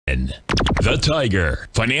The Tiger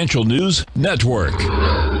Financial News Network.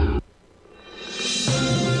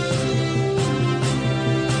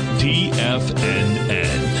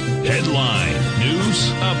 TFNN. Headline News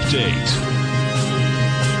Update.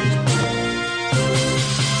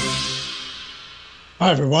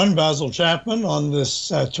 Hi everyone, Basil Chapman on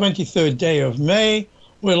this 23rd day of May.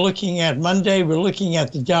 We're looking at Monday, we're looking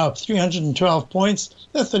at the Dow up 312 points,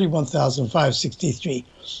 at 31,563.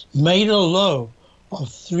 Made a low of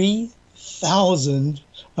 3,000,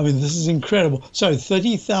 I mean, this is incredible. Sorry,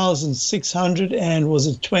 30,600 and was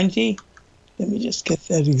it 20? Let me just get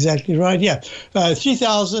that exactly right. Yeah,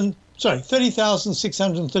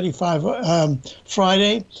 30,635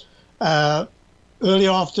 Friday. Early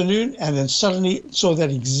afternoon, and then suddenly saw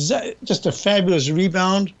that just a fabulous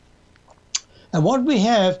rebound. And what we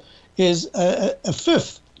have is a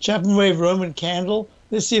fifth Chapman wave Roman candle.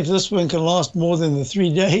 Let's see if this one can last more than the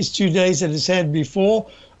 2 days that it's had before.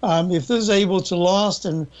 If this is able to last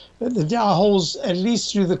and the Dow holds at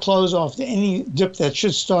least through the close after any dip that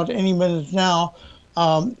should start any minute now,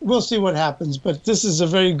 we'll see what happens. But this is a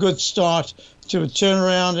very good start to a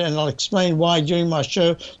turnaround, and I'll explain why during my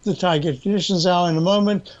show, the Target Conditions Hour, in a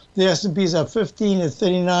moment. The S&P is up 15 at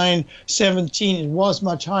 39.17. It was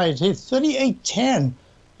much higher. It hit 38.10.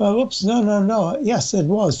 Whoops, no. Yes, it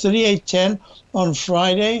was 38.10 on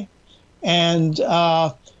Friday. And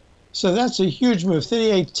so that's a huge move,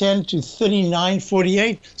 38.10 to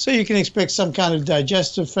 39.48. So you can expect some kind of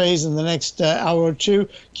digestive phase in the next hour or two.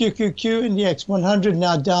 QQQ Index 100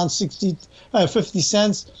 now down 50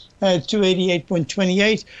 cents.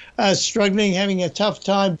 288.28, struggling, having a tough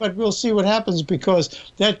time, but we'll see what happens because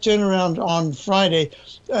that turnaround on Friday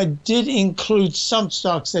did include some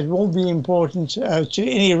stocks that won't be important to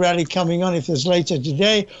any rally coming on if there's later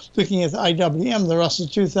today. Looking at the IWM, the Russell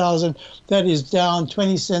 2000, that is down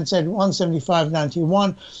 20 cents at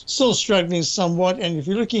 175.91, still struggling somewhat. And if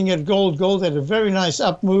you're looking at gold had a very nice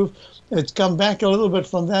up move. It's come back a little bit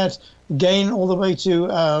from that gain all the way to,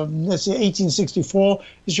 let's say, 1864.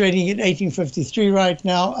 It's trading at 1853 right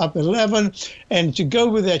now, up 11. And to go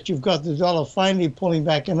with that, you've got the dollar finally pulling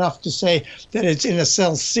back enough to say that it's in a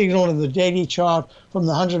sell signal in the daily chart from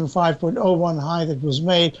the 105.01 high that was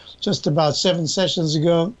made just about 7 sessions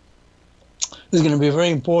ago. Is going to be very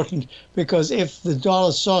important because if the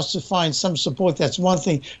dollar starts to find some support, that's one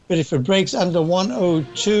thing. But if it breaks under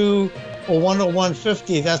 102 or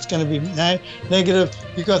 101.50, that's going to be negative.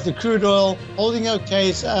 You've got the crude oil holding okay.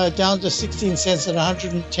 It's down to 16 cents at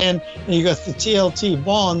 110. And you got the TLT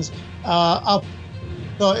bonds up.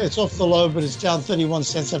 So it's off the low, but it's down 31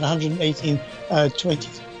 cents at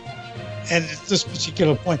 118.20. And at this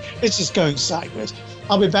particular point, it's just going sideways.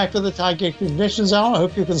 I'll be back with the Target Conditions Hour. I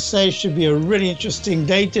hope you can say it should be a really interesting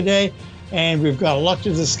day today, and we've got a lot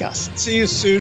to discuss. See you soon.